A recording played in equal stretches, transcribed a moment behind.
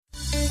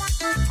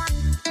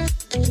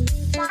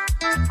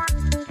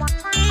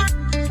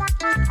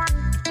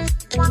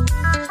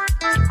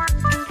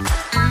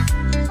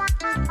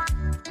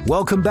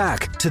Welcome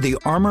back to the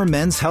Armor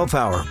Men's Health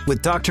Hour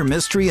with Dr.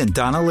 Mistry and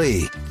Donna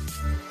Lee.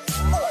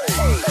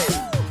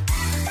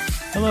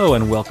 Hello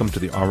and welcome to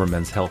the Armor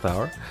Men's Health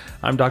Hour.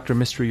 I'm Dr.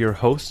 Mistry, your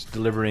host,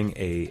 delivering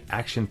a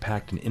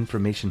action-packed and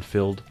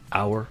information-filled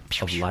hour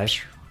of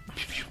life.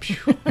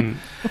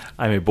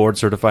 I'm a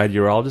board-certified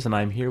urologist, and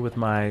I'm here with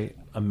my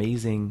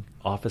amazing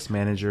office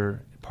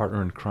manager,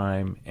 partner in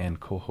crime, and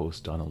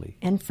co-host, Donna Lee.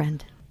 And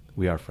friend.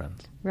 We are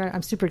friends.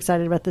 I'm super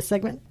excited about this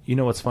segment. You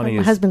know what's funny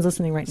my is... husband's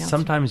listening right now.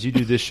 Sometimes you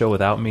do this show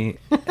without me,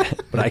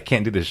 but I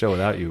can't do this show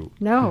without you.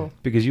 No.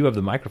 Because you have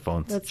the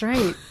microphones. That's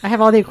right. I have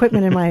all the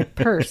equipment in my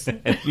purse.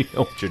 And you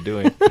know what you're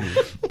doing.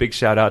 Big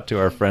shout out to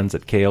our friends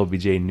at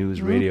KLBJ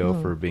News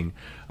Radio for being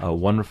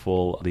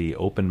wonderfully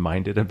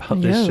open-minded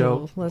about this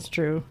show. That's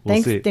true.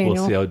 We'll Thanks, Daniel.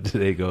 We'll see how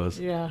today goes.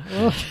 Yeah.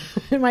 Well,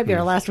 it might be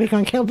our last week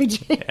on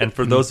KLBJ. And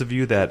for those of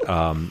you that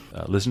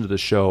listen to the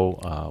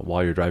show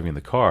while you're driving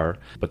the car,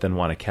 but then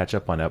want to catch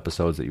up on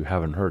episodes that you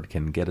haven't heard,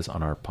 can get us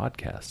on our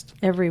podcast.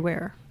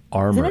 Everywhere.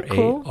 Armor, Isn't it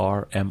cool?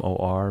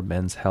 ARMOR,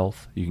 Men's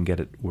Health. You can get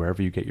it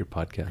wherever you get your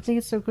podcast. I think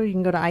it's so cool. You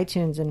can go to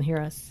iTunes and hear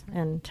us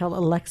and tell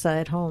Alexa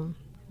at home.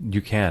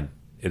 You can.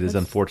 It is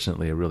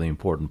unfortunately a really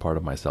important part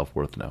of my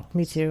self-worth now.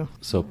 Me too.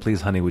 So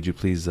please, honey, would you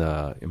please,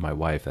 my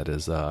wife, that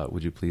is,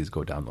 would you please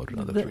go download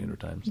another 300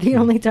 times? The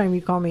only time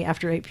you call me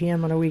after 8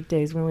 p.m. on a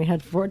weekday is when we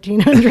had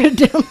 1,400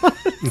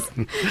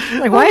 downloads.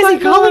 Like, why is he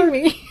calling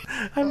me?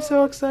 I'm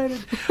so excited.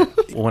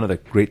 One of the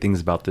great things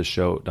about this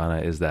show,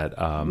 Donna, is that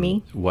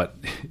what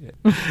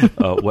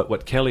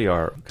Kelly,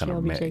 our kind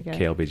of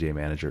KLBJ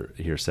manager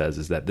here, says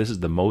is that this is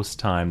the most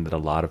time that a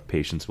lot of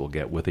patients will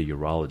get with a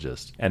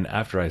urologist. And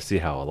after I see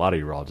how a lot of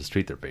urologists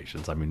treat their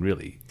patients, I mean,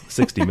 really,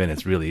 60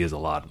 minutes really is a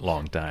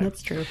long time.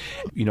 That's true.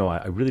 You know,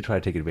 I really try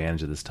to take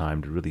advantage of this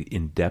time to really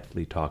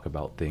in-depthly talk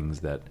about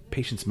things that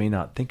patients may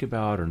not think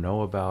about or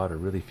know about or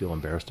really feel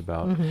embarrassed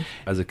about. Mm-hmm.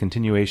 As a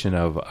continuation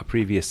of a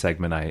previous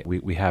segment,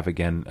 we have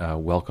again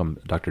welcome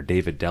Dr.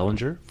 David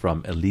Dellinger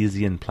from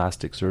Elysian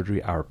Plastic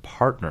Surgery, our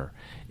partner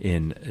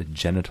in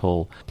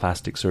genital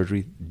plastic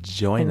surgery.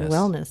 Join us.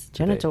 Wellness,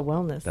 genital today.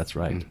 Wellness. That's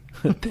right.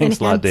 Thanks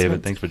a lot,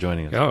 David. Thanks for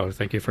joining us. Oh,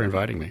 thank you for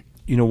inviting me.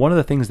 You know, one of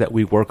the things that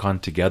we work on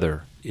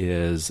together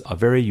is a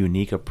very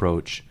unique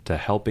approach to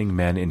helping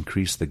men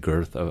increase the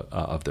girth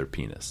of their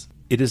penis.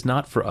 It is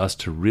not for us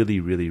to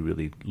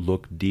really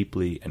look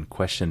deeply and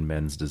question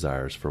men's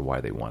desires for why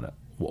they want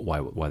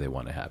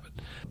to have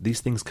it.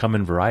 These things come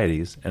in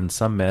varieties, and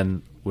some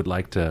men would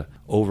like to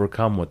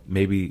overcome what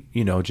maybe,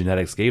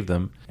 genetics gave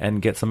them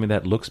and get something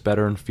that looks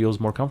better and feels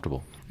more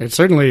comfortable. It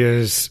certainly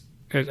is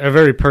a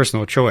very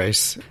personal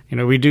choice.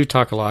 We do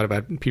talk a lot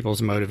about people's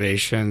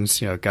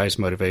motivations, guys'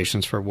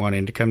 motivations for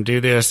wanting to come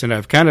do this. And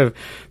I've kind of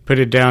put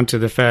it down to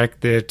the fact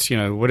that,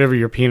 whatever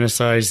your penis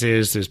size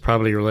is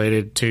probably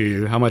related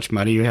to how much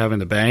money you have in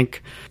the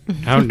bank.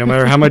 No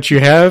matter how much you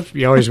have,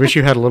 you always wish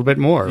you had a little bit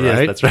more, right?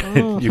 Yes, that's right.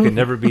 Oh. You can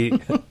never be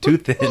too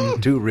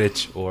thin, too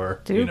rich, or,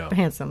 too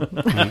handsome.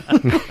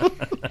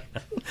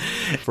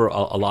 For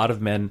a lot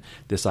of men,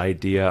 this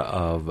idea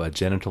of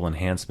genital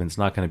enhancement is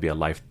not going to be a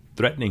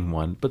life-threatening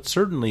one, but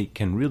certainly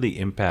can really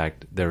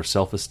impact their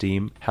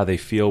self-esteem, how they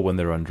feel when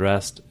they're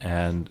undressed,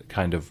 and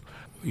kind of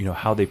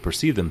how they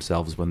perceive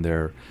themselves when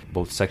they're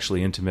both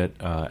sexually intimate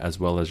as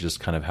well as just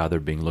kind of how they're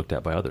being looked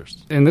at by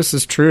others. And this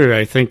is true.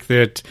 I think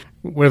that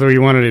whether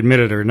you want to admit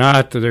it or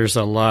not, there's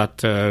a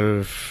lot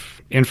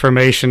of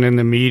information in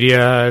the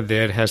media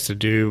that has to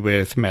do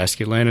with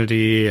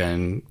masculinity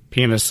and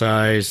penis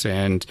size,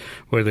 and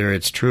whether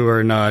it's true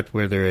or not,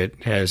 whether it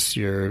has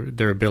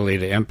their ability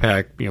to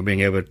impact, being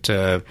able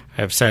to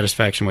have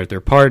satisfaction with their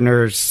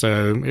partners.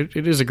 So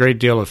it is a great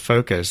deal of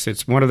focus.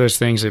 It's one of those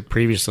things that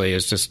previously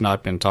has just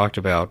not been talked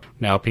about.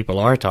 Now people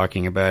are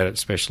talking about it,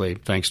 especially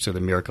thanks to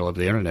the miracle of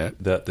the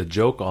internet. The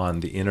joke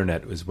on the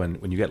internet is when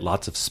you get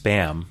lots of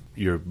spam,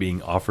 you're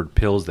being offered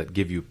pills that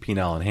give you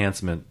penile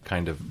enhancement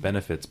kind of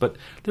benefits, but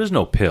there's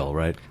no pill,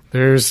 right?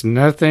 There's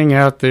nothing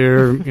out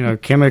there,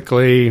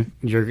 chemically,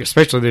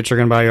 especially that you're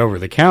going to buy over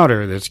the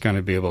counter, that's going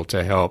to be able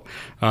to help.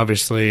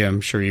 Obviously,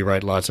 I'm sure you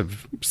write lots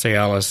of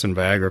Cialis and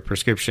Viagra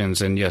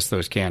prescriptions, and yes,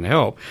 those can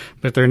help,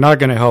 but they're not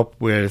going to help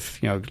with,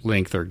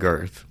 length or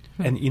girth.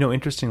 And,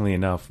 interestingly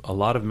enough, a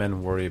lot of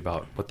men worry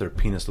about what their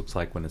penis looks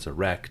like when it's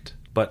erect,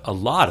 but a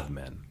lot of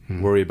men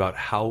worry about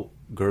how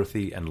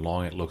girthy and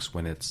long it looks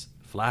when it's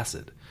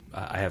flaccid.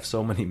 I have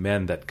so many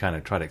men that kind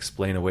of try to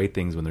explain away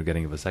things when they're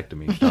getting a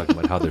vasectomy, talking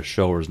about how they're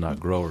showers,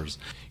 not growers.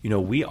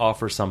 We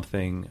offer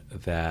something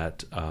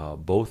that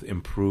both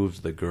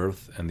improves the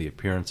girth and the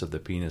appearance of the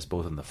penis,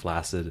 both in the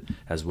flaccid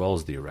as well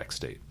as the erect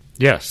state.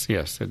 Yes,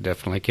 it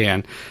definitely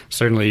can.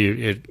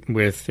 Certainly, it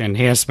with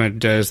enhancement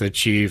does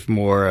achieve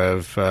more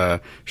of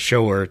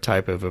shower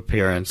type of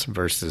appearance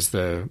versus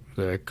the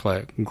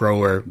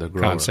grower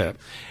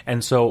concept.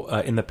 And so,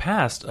 in the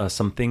past,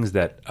 some things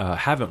that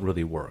haven't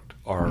really worked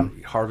are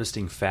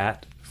harvesting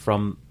fat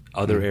from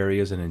other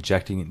areas and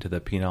injecting it into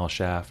the penile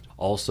shaft.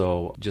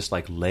 Also, just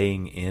like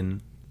laying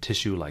in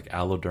tissue like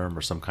alloderm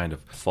or some kind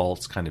of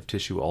false kind of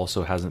tissue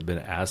also hasn't been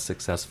as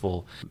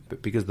successful,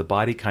 but because the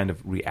body kind of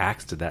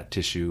reacts to that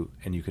tissue,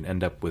 and you can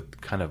end up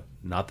with kind of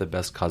not the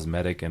best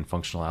cosmetic and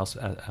functional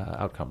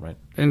outcome, right?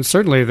 And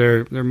certainly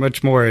they're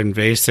much more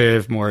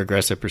invasive, more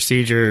aggressive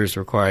procedures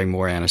requiring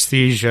more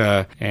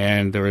anesthesia,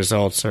 and the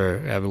results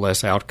have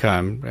less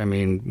outcome. I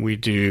mean, we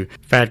do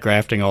fat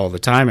grafting all the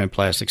time in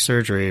plastic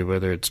surgery,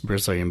 whether it's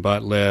Brazilian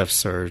butt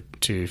lifts or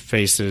to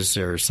faces,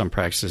 or some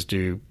practices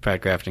do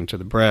fat grafting to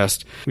the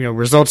breast.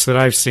 Results that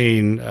I've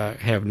seen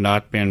have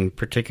not been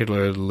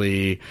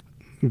particularly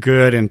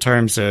good in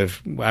terms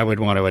of I would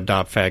want to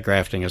adopt fat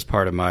grafting as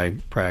part of my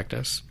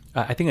practice.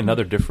 I think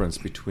another difference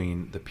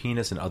between the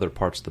penis and other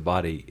parts of the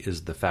body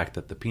is the fact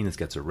that the penis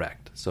gets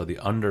erect. So the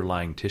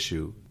underlying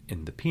tissue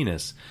in the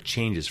penis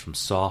changes from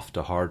soft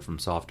to hard, from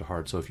soft to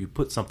hard. So if you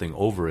put something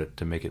over it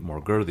to make it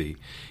more girthy,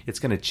 it's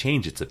going to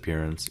change its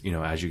appearance,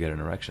 as you get an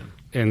erection.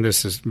 And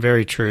this is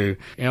very true.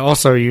 And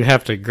also, you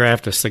have to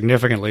graft a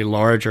significantly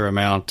larger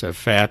amount of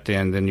fat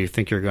in than you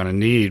think you're going to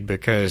need,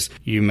 because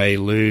you may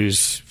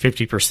lose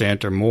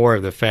 50% or more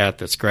of the fat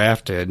that's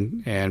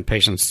grafted, and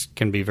patients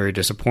can be very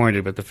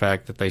disappointed with the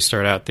fact that they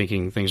start out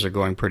thinking things are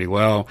going pretty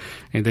well,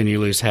 and then you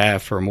lose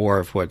half or more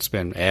of what's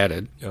been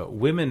added.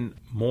 Women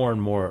more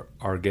and more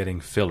are getting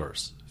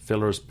fillers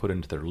put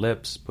into their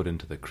lips, put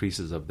into the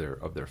creases of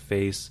their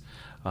face,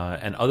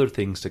 and other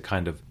things to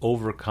kind of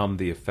overcome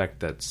the effect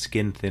that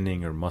skin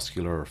thinning or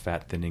muscular or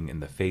fat thinning in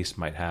the face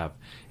might have.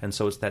 And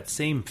so it's that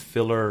same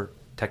filler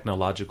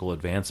technological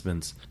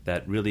advancements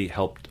that really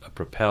helped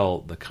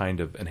propel the kind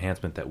of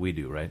enhancement that we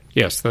do, right?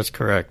 Yes, that's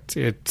correct.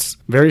 It's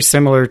very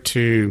similar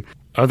to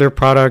other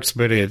products,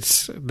 but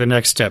it's the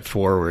next step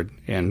forward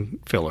in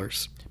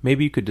fillers.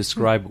 Maybe you could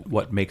describe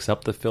what makes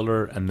up the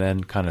filler and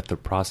then kind of the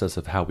process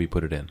of how we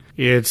put it in.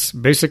 It's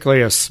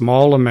basically a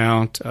small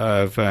amount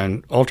of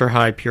an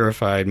ultra-high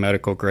purified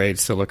medical-grade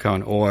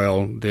silicone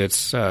oil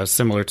that's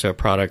similar to a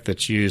product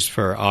that's used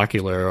for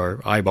ocular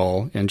or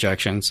eyeball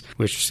injections,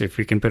 which if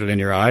you can put it in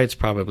your eye, it's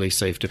probably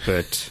safe to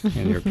put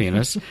in your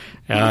penis.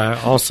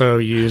 Also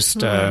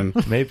used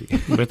maybe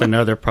with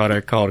another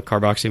product called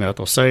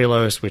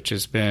carboxymethylcellulose, which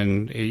has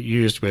been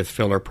used with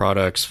filler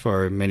products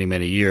for many,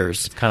 many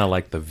years. It's kind of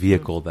like the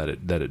vehicle that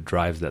it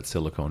drives that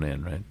silicone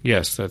in, right?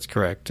 Yes, that's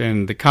correct.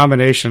 And the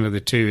combination of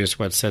the two is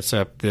what sets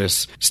up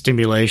this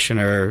stimulation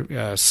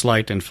or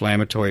slight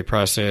inflammatory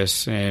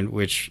process, and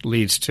which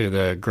leads to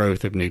the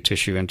growth of new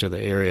tissue into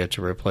the area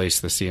to replace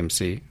the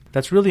CMC.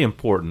 That's really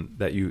important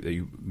that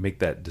you make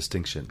that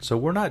distinction. So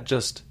we're not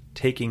just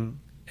taking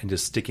and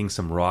just sticking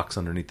some rocks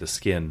underneath the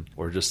skin,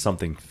 or just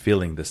something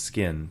filling the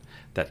skin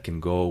that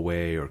can go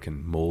away or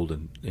can mold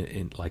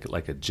in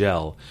like a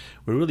gel.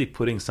 We're really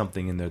putting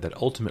something in there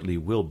that ultimately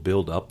will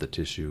build up the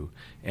tissue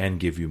and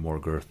give you more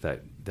girth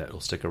that will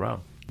stick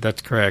around.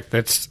 That's correct.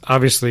 That's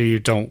obviously, you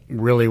don't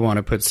really want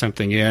to put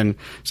something in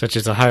such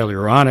as a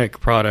hyaluronic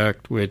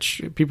product,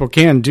 which people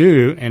can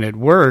do and it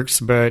works,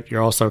 but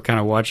you're also kind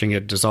of watching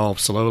it dissolve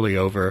slowly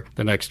over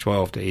the next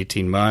 12 to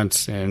 18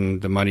 months,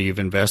 and the money you've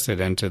invested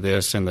into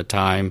this and the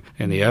time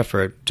and the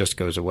effort just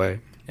goes away.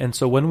 And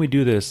so when we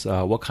do this,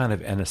 what kind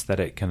of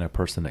anesthetic can a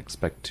person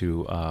expect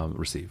to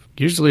receive?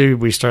 Usually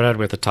we start out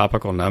with a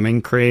topical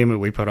numbing cream that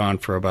we put on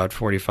for about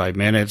 45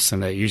 minutes,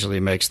 and that usually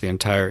makes the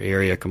entire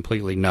area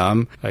completely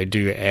numb. I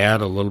do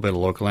add a little bit of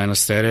local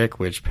anesthetic,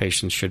 which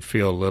patients should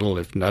feel little,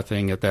 if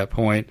nothing, at that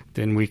point.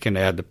 Then we can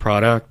add the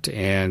product,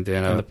 and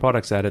then... And the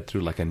product's added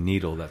through like a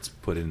needle that's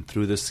put in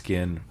through the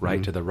skin,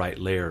 right to the right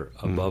layer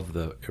above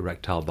the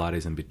erectile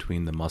bodies and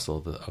between the muscle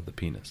of the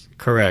penis.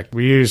 Correct.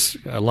 We use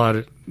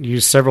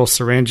several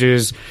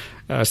syringes,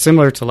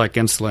 similar to like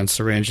insulin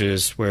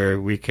syringes,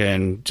 where we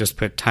can just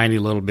put tiny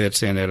little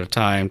bits in at a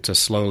time to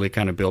slowly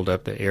kind of build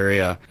up the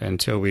area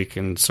until we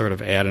can sort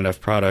of add enough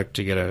product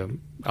to get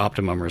an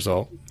optimum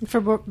result. For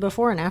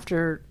before and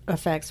after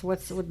effects,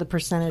 what's the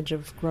percentage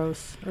of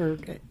growth, or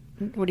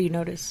what do you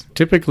notice?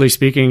 Typically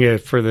speaking,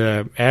 for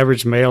the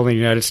average male in the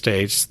United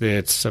States,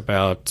 it's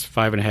about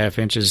 5.5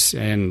 inches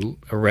in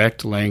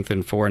erect length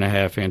and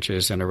 4.5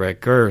 inches in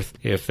erect girth.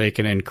 If they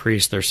can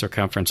increase their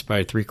circumference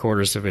by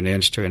 3/4 of an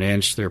inch to an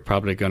inch, they're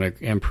probably going to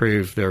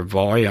improve their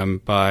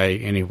volume by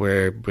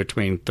anywhere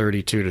between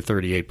 32 to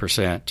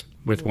 38%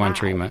 with one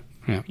treatment.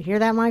 Yeah. You hear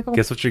that, Michael?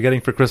 Guess what you're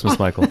getting for Christmas,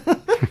 Michael?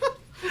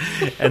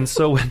 And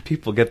so when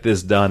people get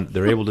this done,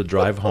 they're able to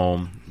drive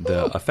home.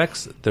 The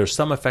effects, there's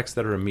some effects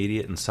that are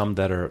immediate and some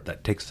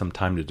that take some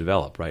time to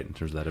develop, right, in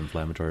terms of that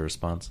inflammatory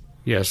response.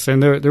 Yes,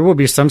 and there will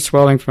be some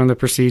swelling from the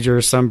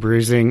procedure, some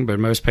bruising, but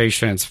most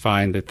patients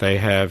find that they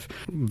have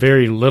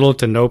very little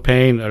to no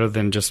pain other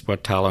than just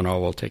what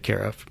Tylenol will take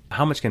care of.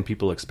 How much can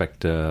people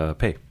expect to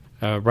pay?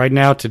 Right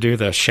now, to do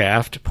the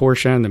shaft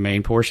portion, the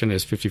main portion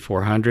is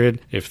 $5,400.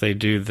 If they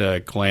do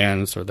the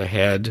glands or the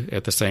head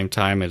at the same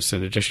time, it's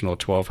an additional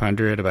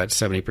 $1,200. About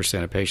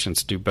 70% of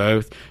patients do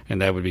both,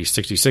 and that would be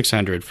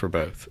 $6,600 for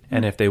both.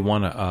 And if they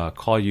want to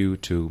call you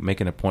to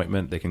make an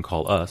appointment, they can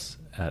call us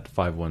at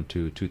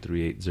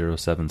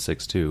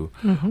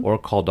 512-238-0762, or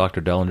call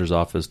Dr. Dellinger's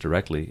office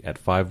directly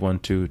at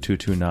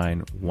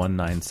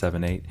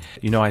 512-229-1978.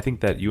 I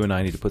think that you and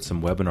I need to put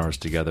some webinars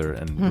together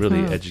and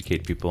really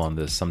educate people on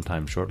this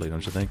sometime shortly,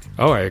 don't you think?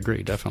 Oh, I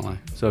agree, definitely.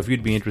 So if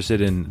you'd be interested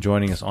in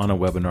joining us on a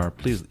webinar,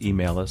 please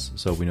email us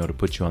so we know to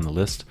put you on the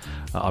list.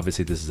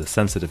 Obviously, this is a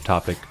sensitive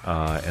topic,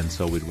 and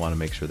so we'd want to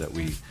make sure that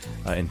we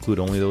include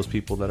only those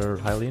people that are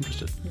highly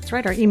interested. That's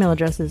right. Our email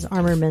address is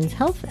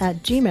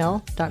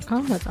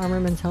armormenshealth@gmail.com. That's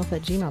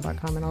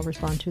armormenshealth@gmail.com, and I'll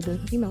respond to the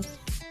emails.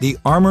 The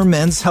Armor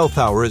Men's Health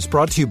Hour is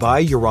brought to you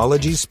by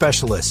Urology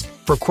Specialists.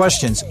 For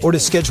questions or to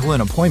schedule an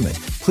appointment,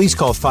 please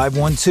call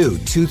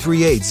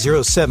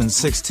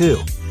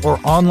 512-238-0762 or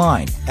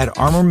online at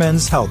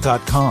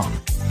armormenshealth.com.